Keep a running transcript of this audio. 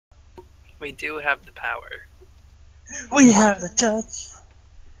We do have the power. We have the touch.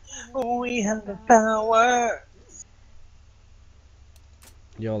 We have the power.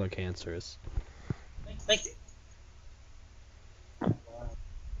 Y'all are cancerous. Thank you.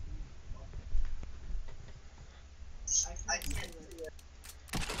 I can't do it.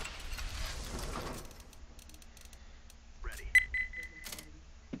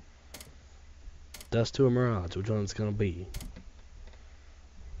 Dust to a Mirage, which one's gonna be?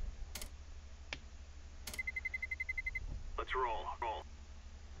 Let's roll.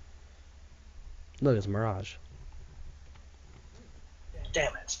 Look, it's Mirage.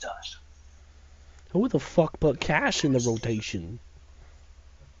 Damn it, it's dust. Who the fuck put cash in the rotation?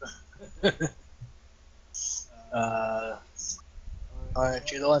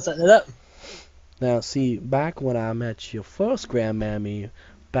 Aren't you the one setting it up? Now, see, back when I met your first grandmammy,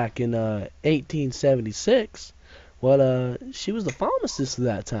 back in 1876, well, she was the pharmacist at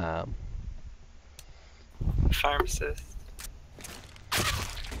that time. Pharmacist.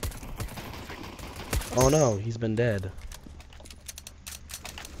 Oh no, he's been dead.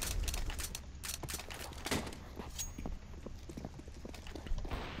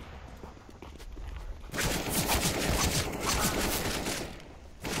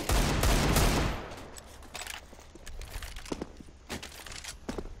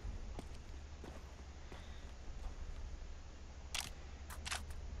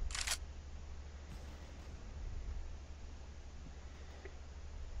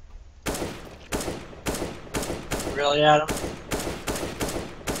 Really, Adam?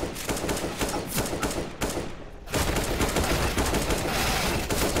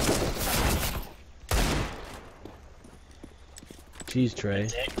 Jeez, Trey,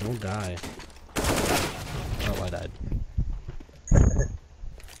 don't die. Oh, I died.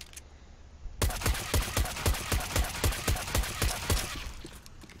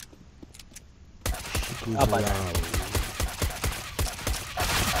 Up, I died.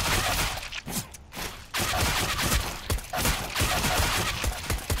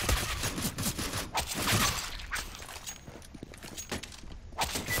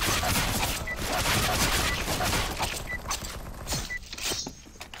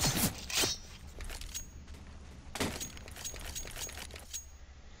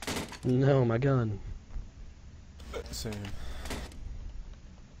 No, my gun. Same.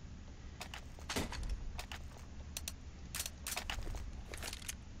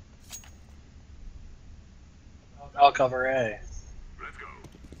 I'll cover A. Let's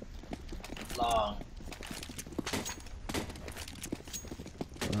go. Long.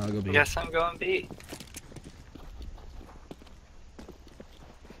 I'll go B. Guess I'm going B.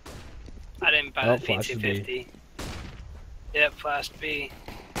 I didn't buy Oh, the flash to B. P250. Yep, flashed B.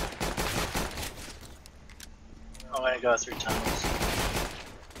 I'm gonna go through tunnels.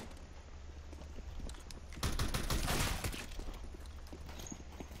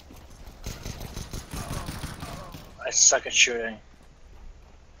 I suck at shooting.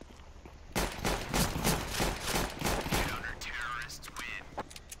 Counter-terrorists win.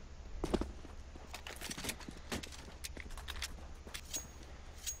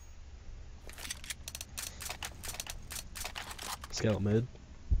 Scout mid.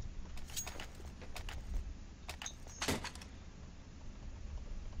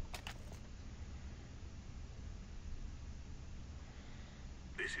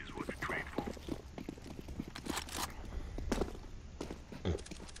 This is what we trained for.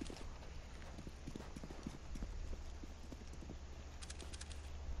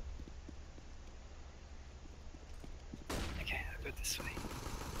 Okay, I'll go this way.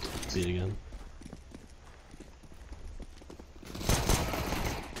 B again.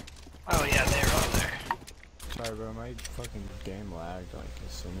 Oh yeah, they're all there. Sorry, bro. My fucking game lagged like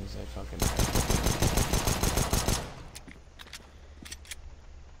as soon as I fucking.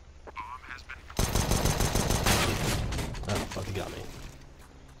 Bomb has been Oh, fuck, he got me.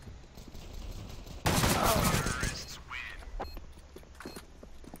 terrorists win.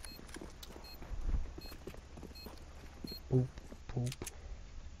 Boop, boop.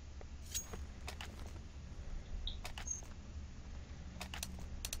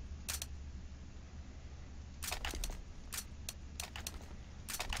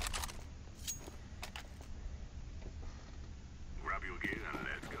 Grab your gear and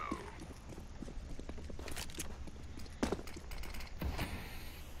let's go.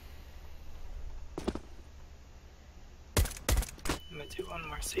 I'm gonna do one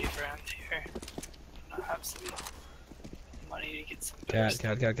more save round here. I'll have some money to get some Cat,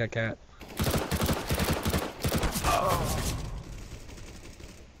 burst. cat. Oh.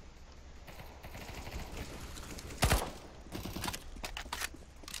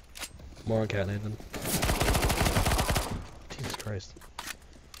 More on cat, Nathan. Jesus Christ.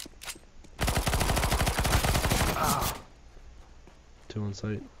 Two on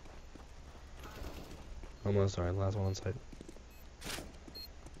site. Almost, sorry, last one on site.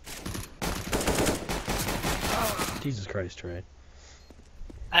 Jesus Christ, Trey.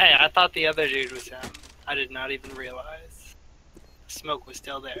 Hey, I thought the other dude was him. I did not even realize. The smoke was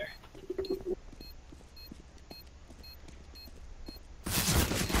still there.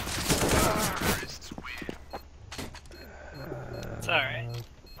 It's alright.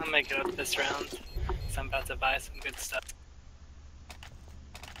 I'll make it up this round. 'Cause I'm about to buy some good stuff.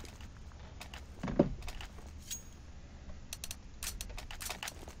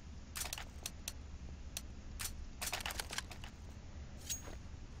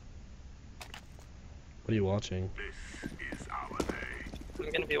 What are you watching? This is our day.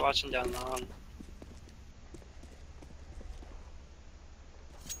 I'm gonna be watching down long.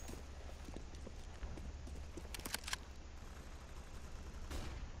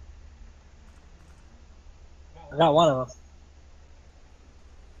 I got one of them.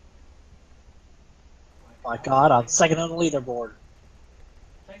 My God, I'm second on the leaderboard.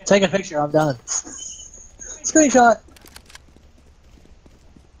 Take a picture, I'm done. Screenshot.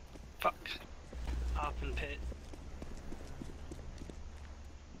 Fuck. Open pit.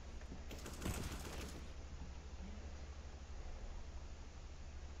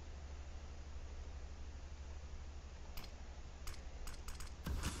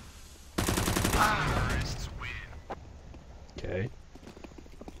 Okay.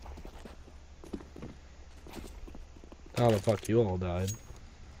 How the fuck you all died?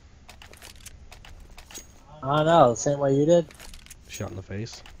 I know, the same way you did. Shot in the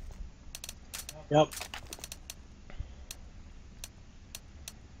face. Yep.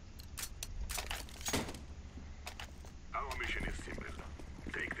 Our mission is simple.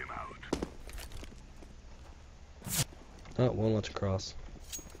 Take them out. Oh, won't let you cross.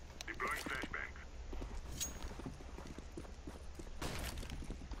 Deploying flashbang.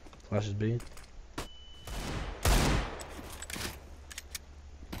 Flashes B.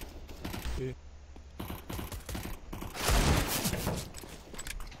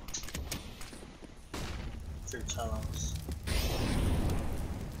 Through tunnels.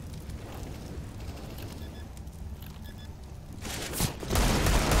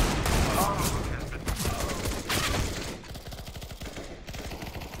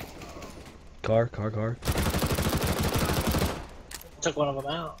 Car. Took one of them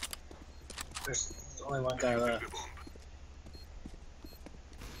out. There's only one guy left.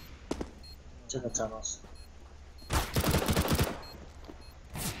 It's in the tunnels.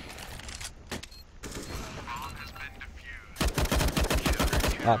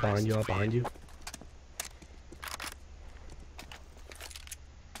 Out behind you.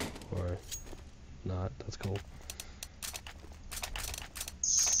 Or not, that's cool.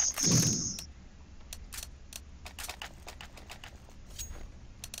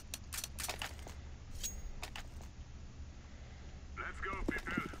 Let's go,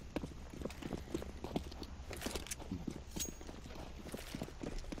 people.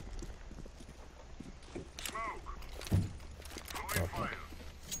 Smoke. Throwing fire.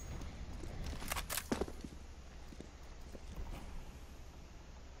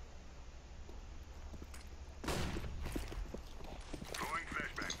 Throwing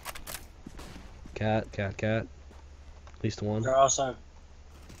flashbang. Cat. At least one. They're also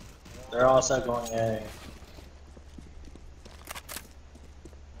going A.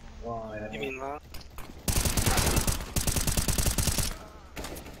 Why? You mean that?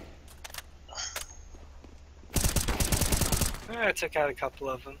 I took out a couple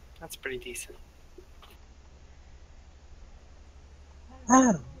of them. That's pretty decent.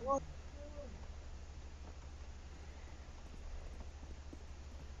 Adam.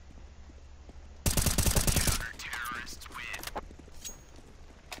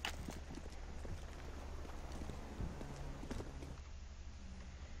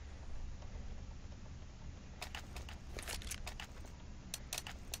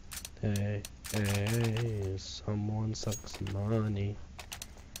 Hey, someone sucks money.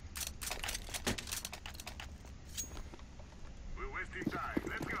 We're wasting time.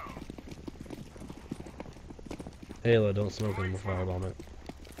 Let's go. Ayla, don't smoke him before I bomb it.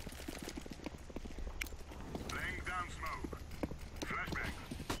 Laying down smoke. Flashbang.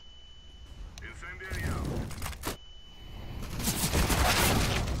 Incendiary.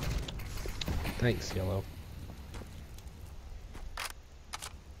 Thanks, Yellow.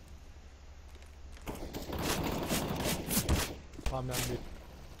 Calm down, dude.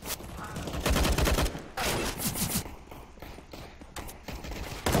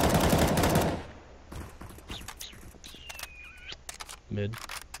 mid.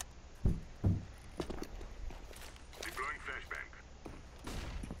 Deploying flashbang.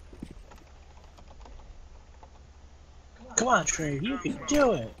 Come on, Trey, you can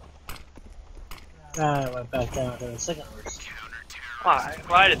do it. I went back down to the second worst. Why?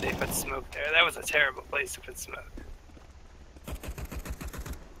 Why did they put smoke there? That was a terrible place to put smoke.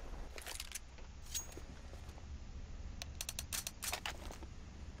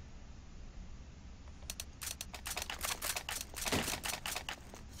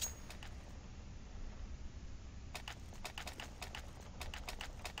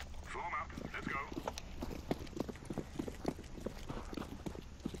 Form up. Let's go.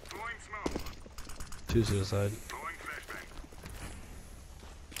 Throwing smoke. 2 suicide. Throwing flashbang.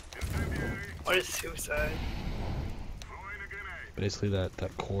 Incendiary. What is suicide? Throwing a grenade. Basically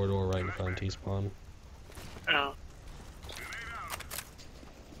that corridor right in front of T-spawn. Oh, Grenade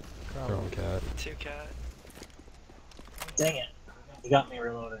out. They're on cat. 2 cat. Dang it. You got me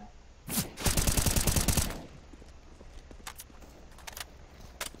reloading.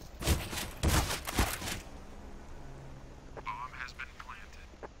 Bomb has been planted.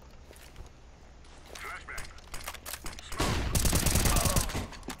 Flashbang.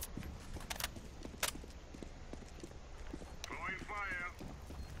 Throwing fire.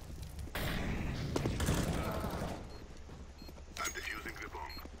 I'm defusing the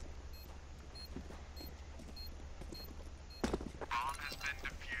bomb. Bomb has been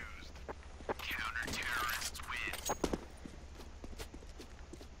defused. Counter-terrorists win.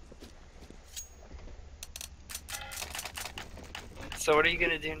 So what are you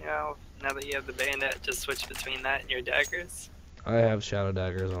gonna do now that you have the bayonet? Just switch between that and your daggers? I have shadow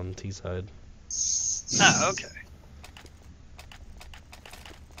daggers on the T side. Oh, okay.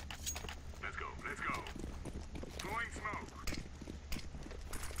 Let's go. Let's go. Throwing smoke.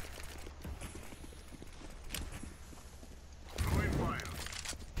 Throwing fire.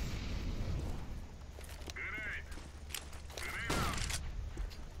 Grenade. Grenade out.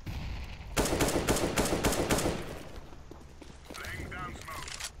 Laying down smoke.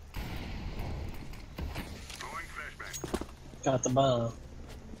 Throwing flashbang. Got the bomb.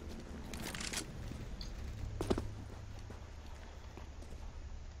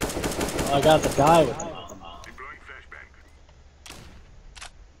 Oh, I got the guy with the bomb. Deploying flashbang.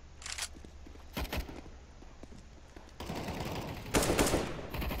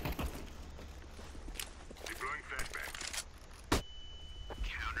 Deploying flashbang.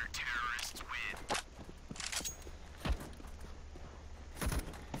 Counter-terrorists win.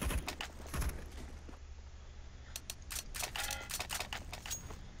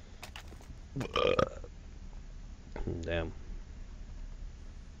 Damn.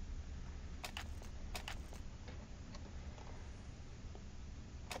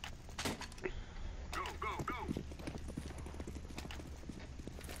 Go, go, go!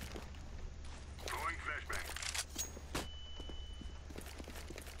 Throwing flashbang.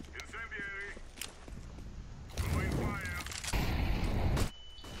 Incendiary. Throwing fire.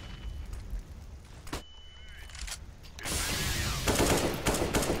 Incendiary out.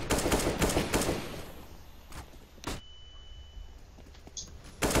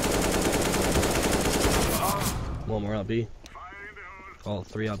 One more out B. Fire in the hole. All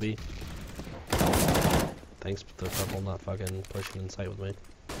 3 out B. Thanks for the purple not fucking pushing in sight with me.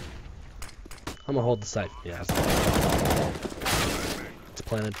 I'm gonna hold the site. Yeah. It's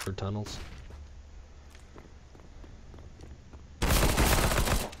planted for tunnels.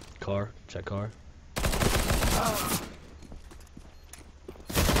 Car. Check car.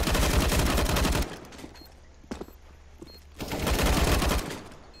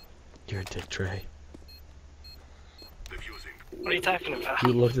 You're a dick, Trey. Defusing. What are you talking about?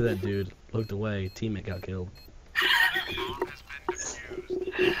 You looked at that dude, looked away, teammate got killed. Bomb has been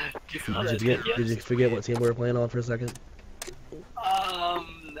defused. You saw that, Did you forget what team we were playing on for a second?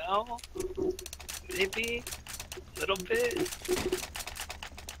 No. Maybe. A little bit.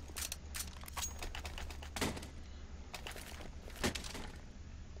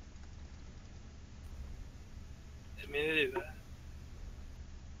 Didn't mean to do that.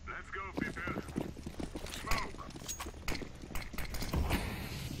 Let's go, people. Smoke.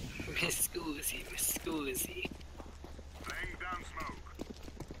 Miss Scoozy, Miss Scoozy. Laying down smoke.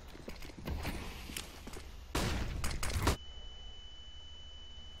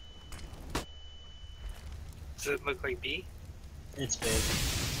 Does it look like B? It's big.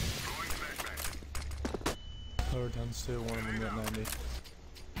 Throwing flashbang. Lower down still, one of them at 90.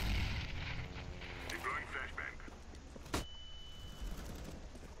 Deploying flashbang.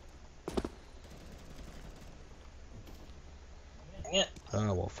 Dang it.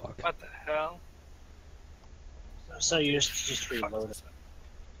 Oh well, fuck. What the hell? So you just reloaded. Fuck.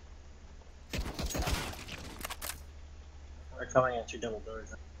 They're coming at you double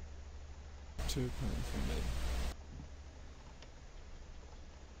doors. Two coming from mid.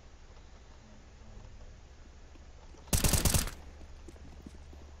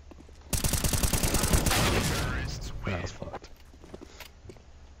 That was fucked.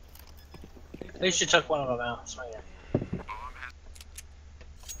 At least you took one of them out. So yeah.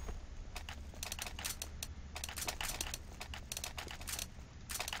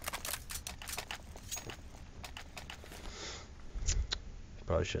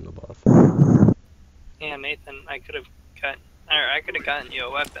 Probably shouldn't have bought. Yeah, Nathan, I could have gotten you a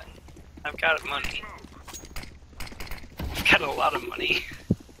weapon. I've got money. I've got a lot of money.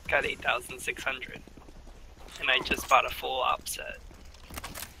 Got 8,600, and I just bought a full op set.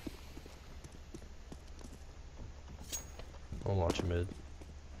 I'll watch mid.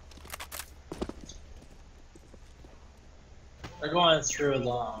 They're going through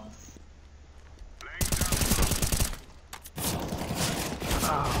long.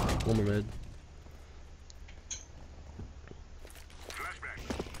 One more mid.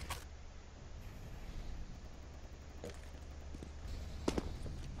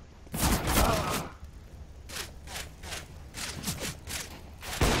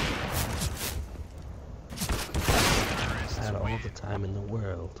 I had all the time in the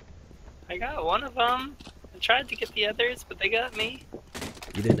world. I got one of them. I tried to get the others, but they got me.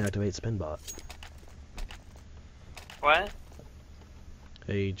 You didn't activate Spinbot. What?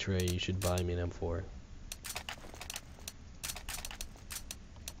 Hey Trey, you should buy me an M4.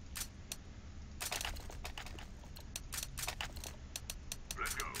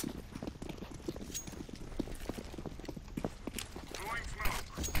 Let's go. Throwing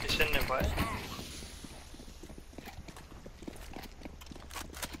smoke. You shouldn't have what?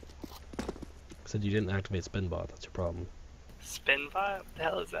 Said you didn't activate Spinbot, that's your problem. Spin bot? What the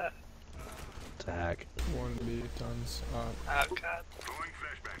hell is that? It's a hack. One B tons. Oh god. Throwing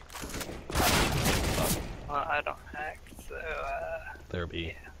flashbang. Well, I don't hack, so There be.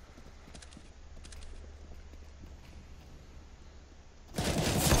 yeah.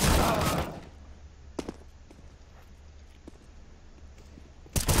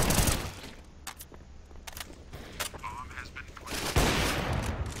 Bomb has been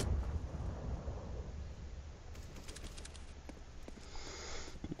planted.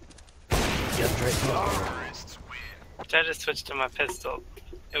 Get Trey. Terrorists win. I just switched to my pistol.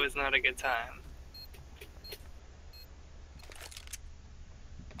 It was not a good time.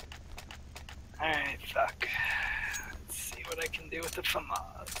 Alright, fuck. Let's see what I can do with the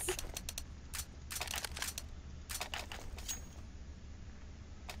FAMAS.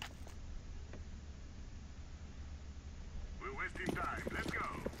 We're wasting time. Let's go.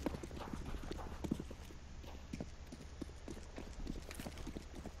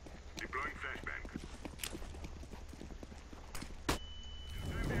 Deploying flashbang.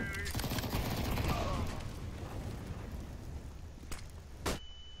 Incendiary.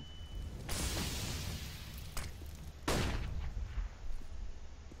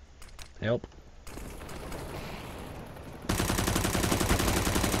 Help.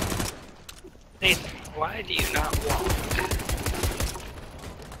 Nathan, why do you not walk?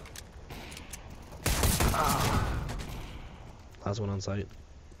 Last one on site.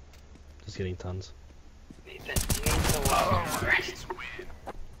 Just getting tons. Nathan, you need to walk more. Terrorists win.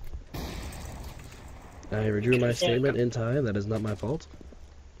 I withdrew my statement in time, that is not my fault.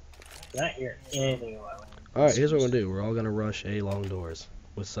 Not here anyway. Alright, here's what we're gonna do. We're all gonna rush A long doors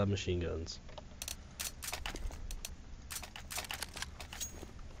with submachine guns.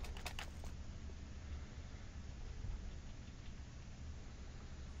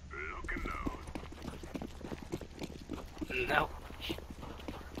 Lock and load. No.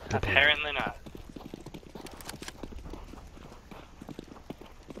 Apparently not.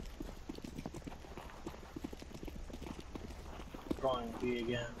 Going B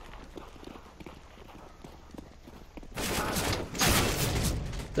again.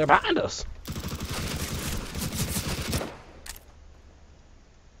 They're behind us!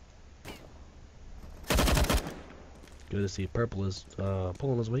 Good to see Purple is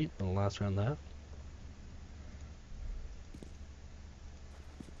pulling his weight in the last round and a half.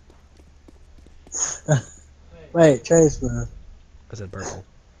 Wait, Trace, man. I said Purple.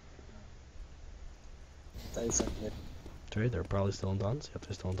 That is something good. Trey, they're probably still in tons. Yep,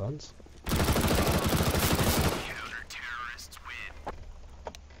 they're still in tons. Counter-terrorists win.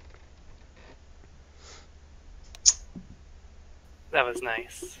 That was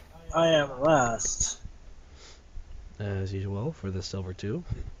nice. I am last. As usual for the silver 2.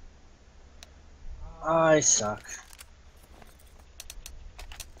 I suck.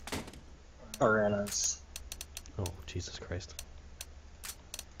 Bananas. Oh, Jesus Christ.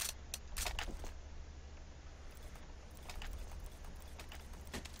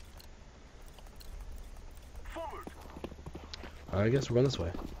 Forward. I guess we're going this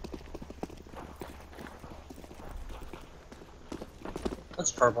way.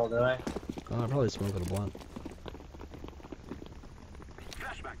 What's purple doing? Oh, I'm probably smoking a blunt.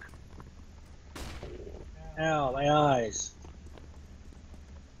 Flashback. Ow, my eyes.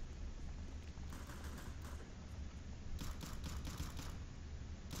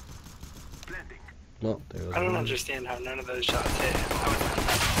 Blending. No, there goes I don't one. understand how none of those shots hit. How was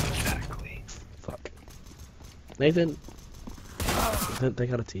that exactly? Fuck. Nathan! They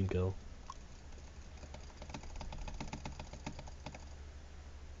got a team kill.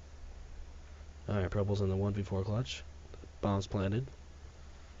 Alright, Purple's in the 1v4 clutch. Bomb's planted.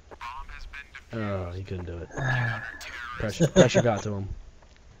 Oh, he couldn't do it. Pressure got to him.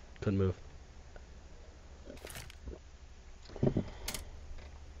 Couldn't move.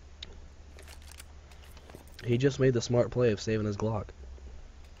 He just made the smart play of saving his Glock.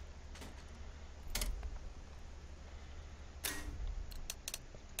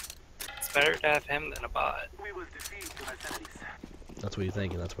 It's better to have him than a bot. We will defeat the mercenaries. That's what you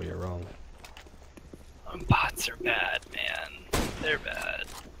think, and that's where you're wrong. Bots are bad, man. They're bad.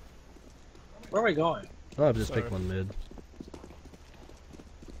 Where are we going? Oh, I've just Sorry. picked one mid.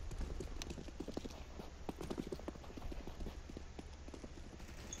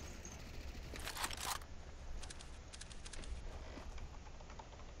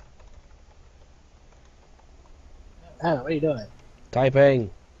 Adam, what are you doing?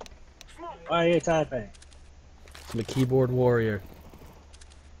 Typing! Why are you typing? I'm a keyboard warrior.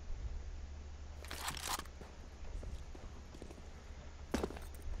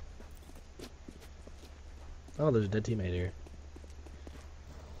 Oh, there's a dead teammate here.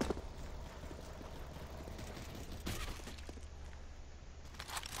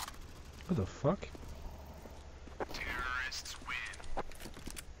 What the fuck? Terrorists win.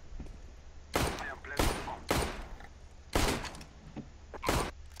 I am planting the bomb.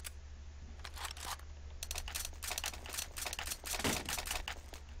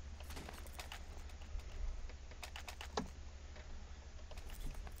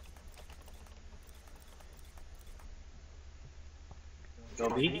 Go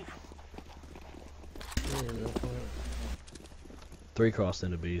B? Yeah, go for it. 3 crossed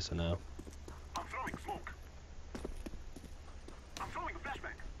into B, so now. I'm throwing smoke. I'm throwing a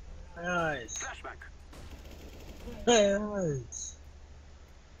flashback. My eyes. Flashback. My eyes.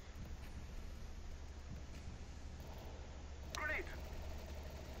 Grenade.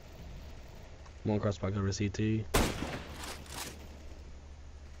 One cross back over to CT.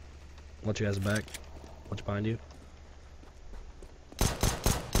 Watch you guys back. Watch behind you.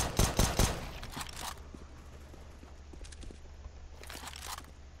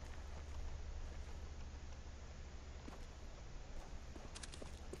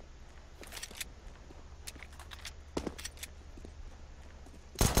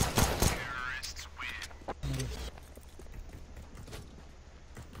 Terrorists win.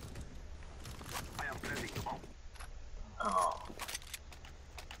 I am planting the bomb. Oh.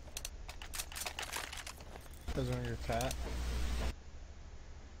 Those are your cat.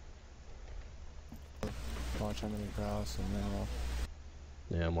 Watch how many cross and then I'll...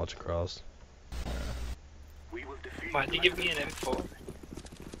 Yeah, I'm watching cross. We will defeat Why'd the you give me an mercenaries. M4?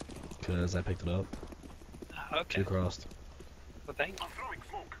 Because I picked it up. Okay. 2 crossed. Well, thank you. I'm throwing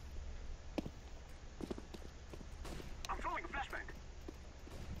smoke. I'm throwing a flashback.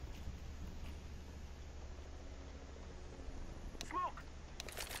 Smoke.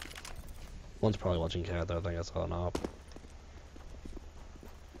 One's probably watching cat, though. I think I saw an op.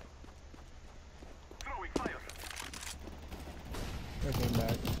 Throwing fire. I came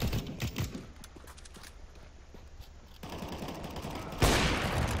back.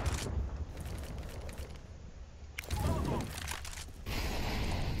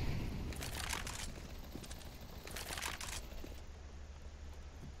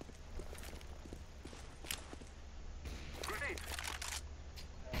 Grenade.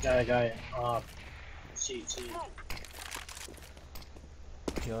 Got a guy off CT. Smoke.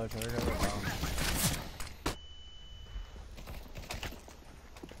 Killer, try to grab a bomb.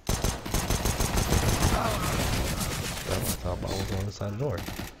 I thought I was on the side of the door.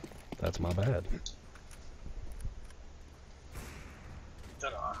 That's my bad.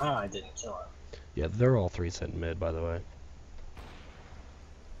 Don't know how I didn't kill him. Yeah, they're all 3 sitting mid, by the way.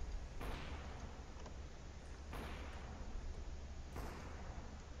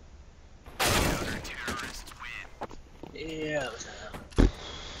 Terrorists win. Yeah, that was gonna happen.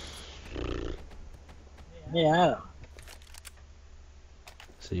 Yeah, I know.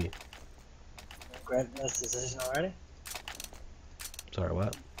 See, Regretting this decision already? sorry,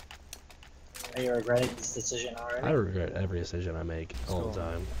 what? Are you regretting this decision already? I regret every decision I make all the Still.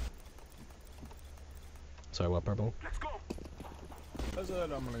 time. Sorry, what, Purple? Let's go. I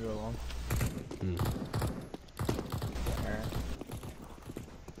said I'm gonna go along. Hmm.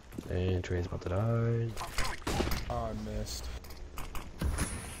 Alright. And train's about to die. Oh, I missed.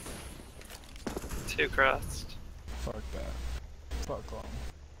 2 crossed. Fuck that. Fuck long.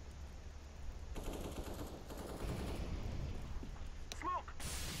 Smoke.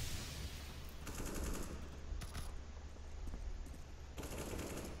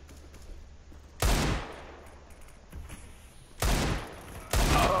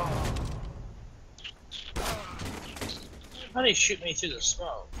 How do you shoot me through the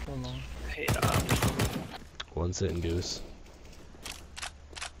smoke? Hold on. Hate off. One sitting goose.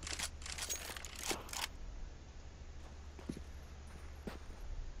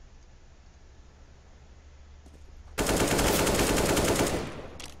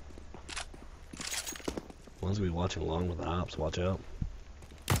 One's gonna be watching along with the ops, watch out.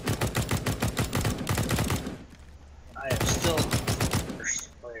 I am still the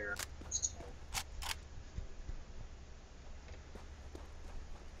first player.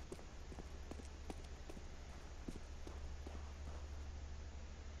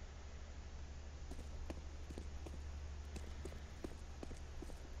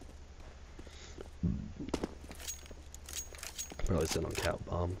 Probably sitting on cap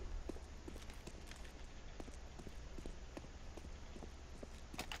bomb.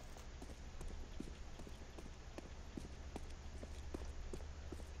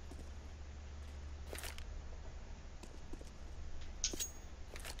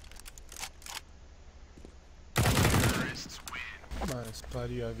 Nice. Glad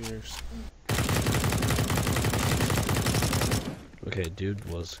you have ears. Okay, dude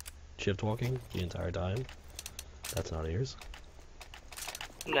was shift walking the entire time. That's not ears.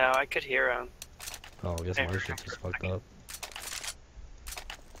 No, I could hear him. Oh, I guess my shit's just fucked up.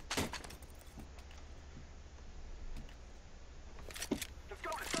 Let's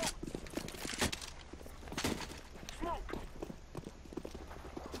go. Let's go. Smoke.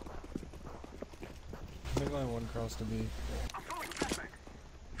 I think only one cross to be. I'm throwing a flashbang.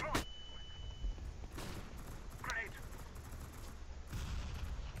 Throwing. Grenade.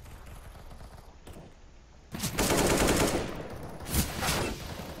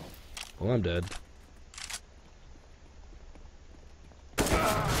 Well, I'm dead.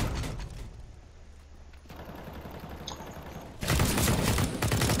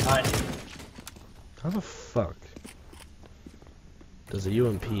 How the fuck does a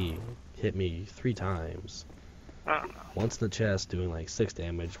UMP hit me 3 times? I don't know. Once in the chest doing like 6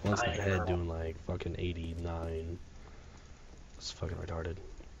 damage, once in the I head know. doing like fucking 89. It's fucking retarded.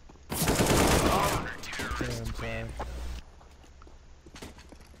 Damn, sorry.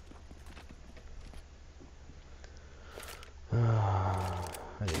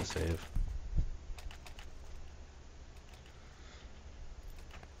 I need to save.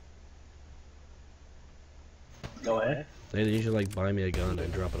 Go ahead. They usually like buy me a gun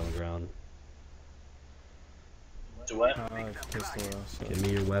and drop it on the ground. Do what? Pistol though, so. Give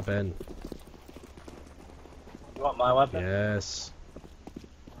me your weapon. You want my weapon? Yes.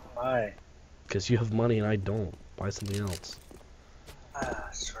 Why? Because you have money and I don't. Buy something else. Ah,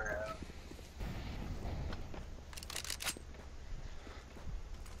 swear.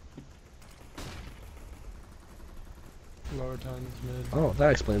 Lower tons mid. Oh,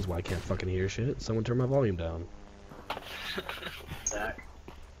 that explains why I can't fucking hear shit. Someone turn my volume down. Zach.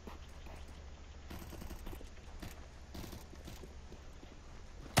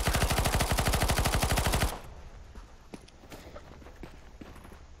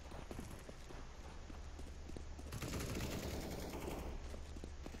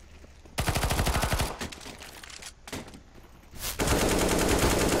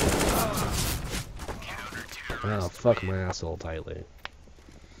 Oh, fuck my asshole tightly.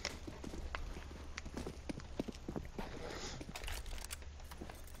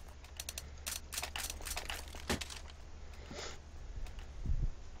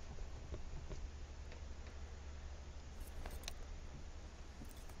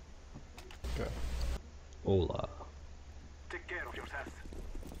 Okay. Hola. Take care of yourself.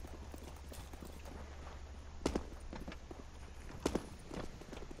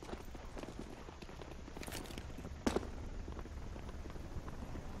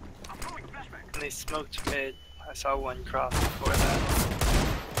 I'm throwing a flashbang. And they smoked mid. I saw one cross before that.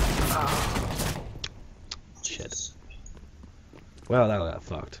 Shit. Well, that got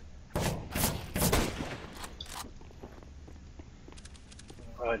fucked.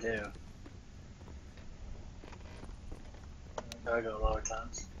 I do? Do I go lower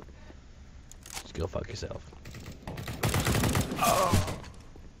times? Just go fuck yourself. Oh,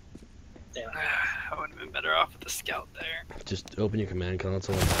 Damn. I would have been better off with the scout there. Just open your command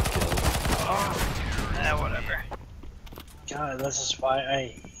console and have kill. Oh, whatever. God, this is why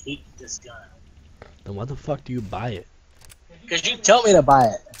I hate this gun. Then why the fuck do you buy it? Cause you tell me to buy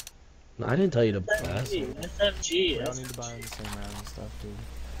it. No, I didn't tell you to buy SMG, it. SMG. We all need to buy in the same round and stuff, dude.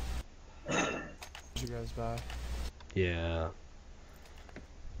 What you guys buy? Yeah.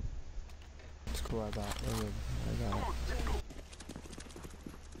 It's cool, I got it.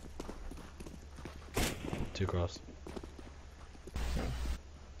 2 cross.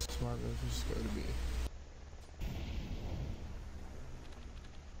 Smart move, just go to B.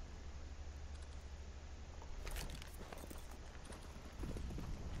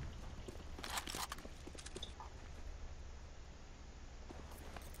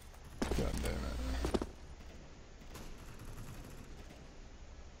 God damn it.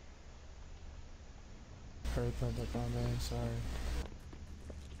 Hurry, plant that bomb, man, sorry.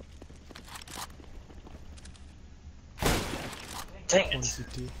 Dang One it.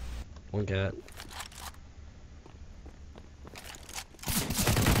 CT. 1 cat.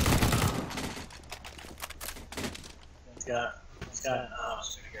 It's got,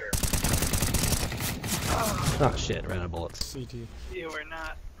 here. Oh shit, ran out of bullets. CT. You were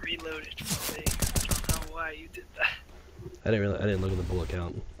not reloaded fully. I don't know why you did that. I didn't look at the bullet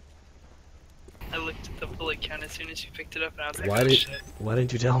count. I looked at the bullet count as soon as you picked it up and I was like, Why oh did shit. why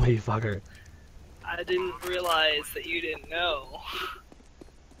didn't you tell me, you fucker? I didn't realize that you didn't know.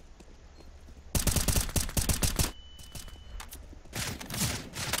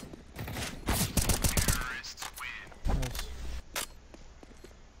 Nice.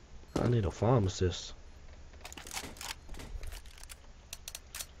 I need a pharmacist.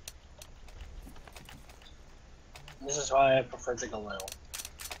 This is why I prefer the Galil.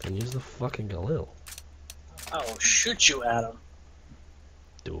 Then use the fucking Galil. I will shoot you, Adam.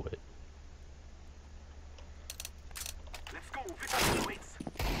 Do it. Let's go. Victory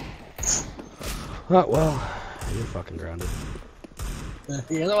waits. Oh well, you're fucking grounded.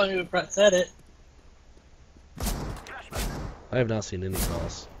 You're the one who said it. I have not seen any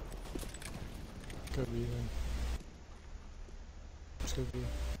cross. Go B then. Just go B.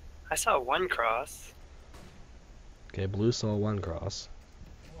 I saw one cross. Okay, blue saw 1 cross.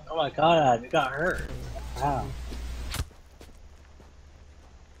 Oh my god, Adam, you got hurt. Wow.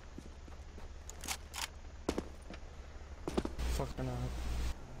 Fucking up.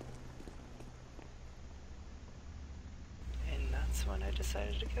 And that's when I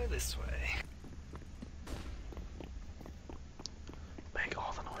decided to go this way. Make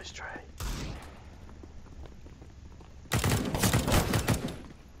all the noise, Trey.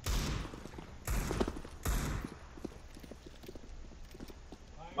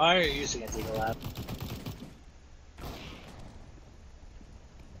 Why are you using a Deagle Lab?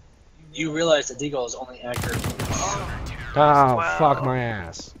 You realize the Deagle is only accurate. Oh, Wow. fuck my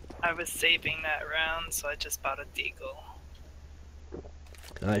ass. I was saving that round, so I just bought a deagle.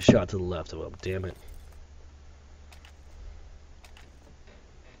 I shot to the left of him, damn it.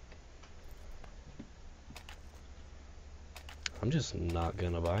 I'm just not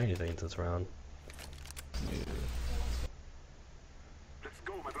gonna buy anything this round. Let's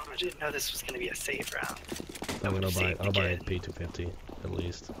go, my brother. I didn't know this was gonna be a save round. I'm gonna buy. saved I'll buy a again. P250 at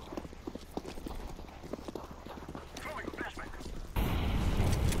least. Throwing a flashback.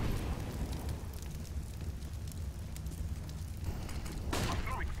 I'm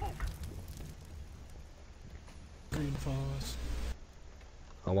throwing smoke. Green follows.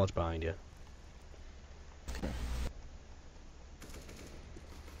 I'll watch behind you. Okay.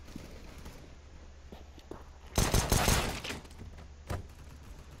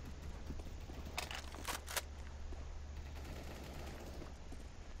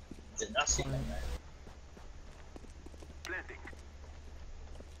 Did not see that. Planting.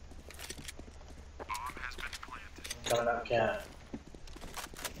 Coming up, cat.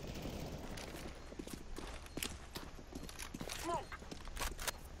 Smoke.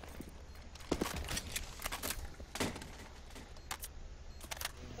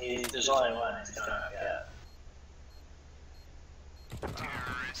 There's only one. He's coming up, cat.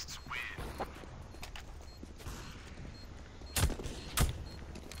 Terrorists win.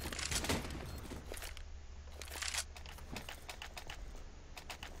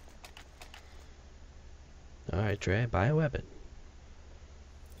 Alright, Trey, buy a weapon.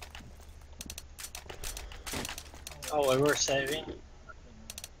 Oh, we were saving.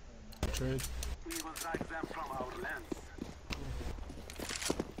 Trade. We will drive them from our lands.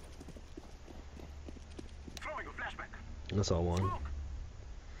 That's all one.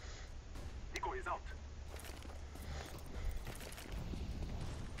 Decoy is out.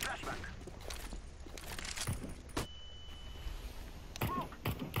 Flashback. Smoke.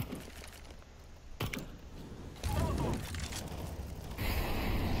 Molotov.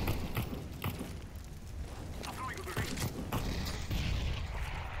 I'm throwing a grenade.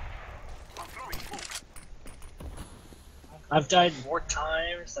 I'm throwing smoke. I've died more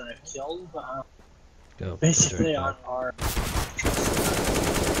times than I've killed, but I'm Go. basically Go. on our.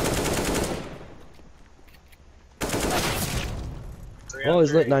 Well,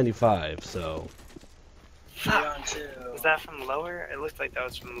 he's lit 95, so. 3-on-2. Was that from lower? It looked like that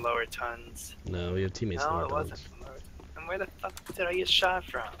was from lower tons. No, we have teammates No, in it our wasn't tons. from lower tons. And where the fuck did I get shot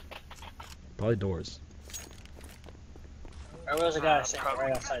from? Probably doors. There was a guy sitting Probably.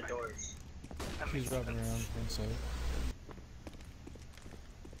 right outside doors. That He's makes rubbing sense. around inside.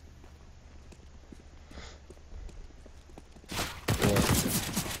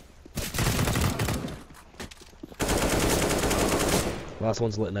 Last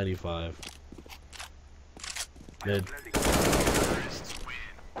one's lit 95. Mid. Terrorists win.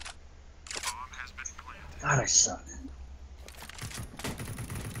 Bomb has been planted. God, I suck.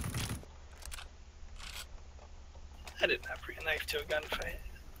 I did not bring a knife to a gunfight.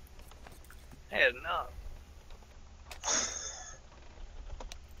 I had enough.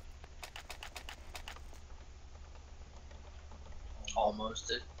 Almost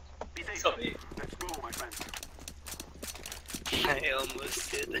did. Be safe. So me. Let's go, my friends. I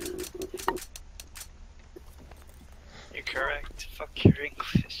almost did. You're correct. Fuck your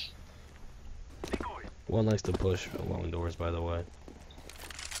English. Decoy. One likes to push along doors, by the way.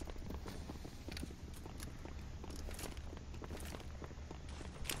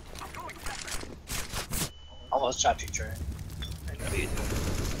 I'm throwing a flashback. Almost chopped you, Trey. I know you do.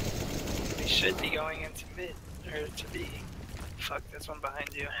 We should be going into mid. Or to B. Fuck, there's one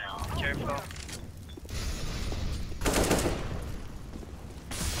behind you. Careful.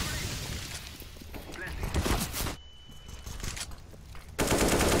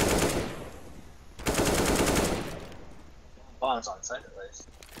 Bomb's on site at least.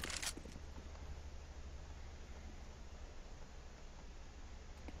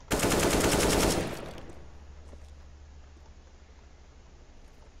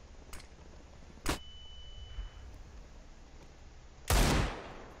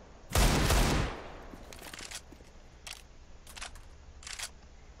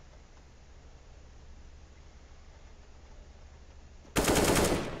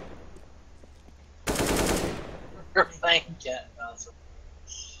 You're playing cat mouse.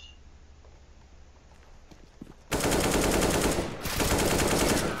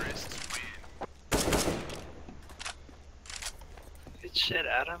 Terrorists win. Good shit,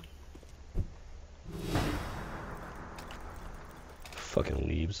 Adam. Fucking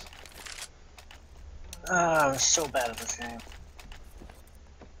leaves. Ah, I'm so bad at this game.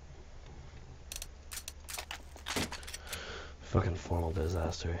 Fucking formal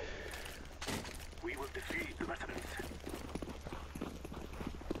disaster. We will defeat the resident.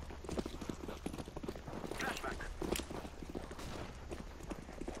 Flashback.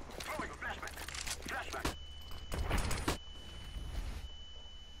 Throwing a flashback. Flashback.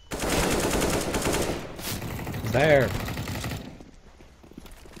 There.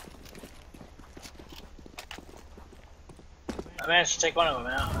 I managed to take one of them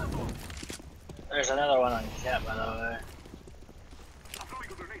out. There's another one on cat, by the way. I'm throwing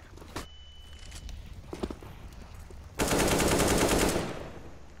a grenade.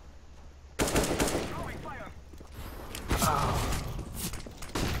 Throwing fire.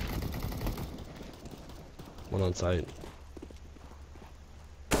 One on site.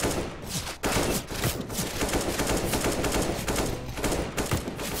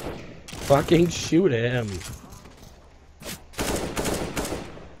 Fucking shoot him.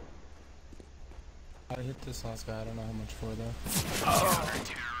 I hit this last guy, I don't know how much for though.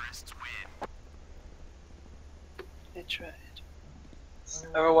 Terrorists win. They tried.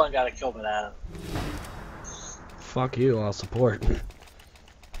 Everyone got a kill but Adam. Fuck you, I'll support.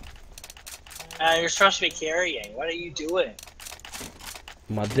 You're supposed to be carrying. What are you doing?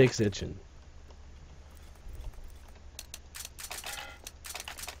 My dick's itching.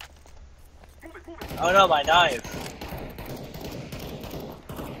 Move it, move it. Oh no, my knife.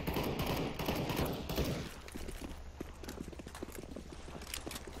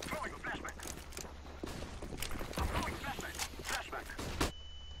 Throwing a flashback. I'm throwing flashback. Flashback.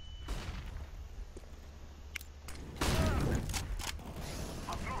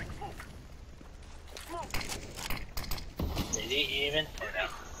 I'm throwing smoke. Smoke. Did he even?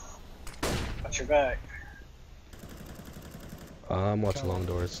 Watch your back. I'm watching Long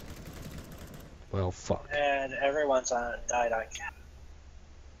Doors. Well, fuck. And everyone's died on camp.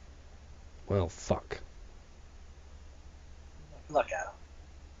 Well, fuck. Look at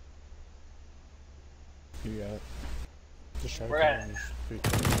him. You got it. Just try to We're kill at- him. Free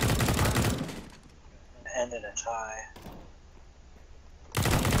kill. End in a tie.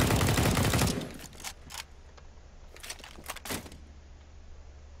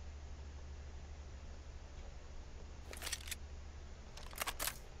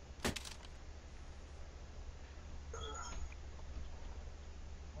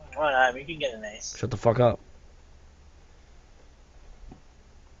 Come on, you can get an ace. Shut the fuck up.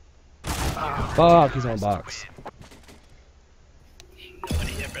 Fuck, he's on box.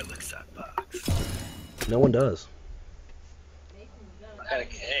 Nobody ever looks at box. No one does. I got a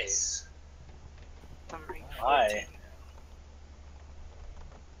case. I'm rank Why? 14.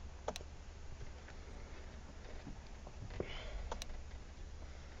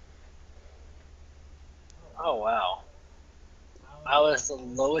 Oh wow. I was the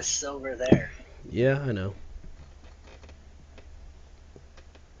lowest silver there. Yeah, I know.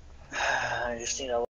 I just need a